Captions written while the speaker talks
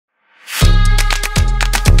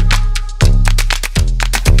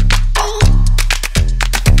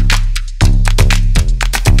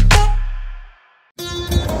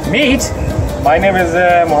Meet. My name is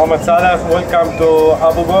Mohammed Salah. Welcome to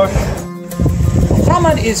Abu Ghosh.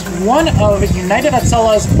 Mohammed is one of United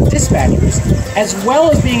Hatzalah's dispatchers, as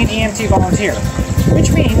well as being an EMT volunteer,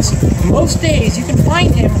 which means most days you can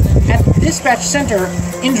find him at the dispatch center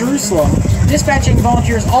in Jerusalem, dispatching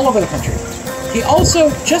volunteers all over the country. He also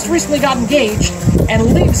just recently got engaged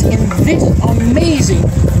and lives in this amazing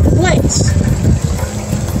place.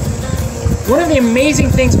 One of the amazing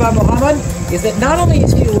things about Mohammed is that not only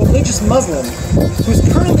is he a religious Muslim who's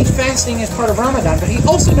currently fasting as part of Ramadan, but he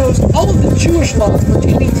also knows all of the Jewish laws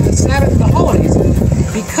pertaining to the Sabbath and the holidays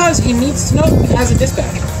because he needs to know them as a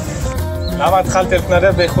dispatcher. למה התחלתי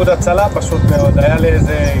להתנדב באיחוד הצלה? פשוט מאוד. היה לי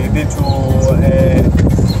איזה ידיד שהוא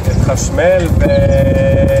התחשמל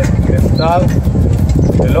ונפטר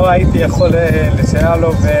ולא הייתי יכול לסייע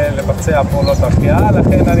לו ולבצע פעולות החייאה,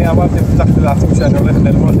 לכן אני אמרתי, הבטחתי לעצמי שאני הולך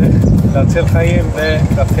ללמוד איך להציל חיים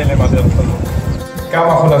ולהתחיל עם הדרך הזאת.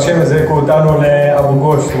 כמה חודשים הזעיקו אותנו לאבו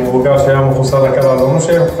גוש, הוא גר שהיה מחוסר לקו האדום,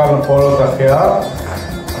 שהתחלנו פעולות החייאה,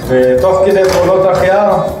 ותוך כדי פעולות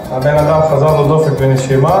החייאה הבן אדם חזר לו דופק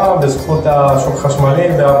ונשימה בזכות השוק חשמלי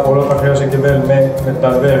והפעולות החייאה שקיבל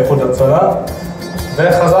מתנדבי איחוד הצלה,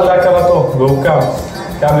 וחזר להכרתו והוא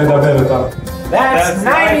קם לדבר איתם. That's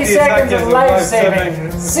 90 seconds of life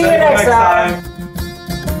saving. See you next time.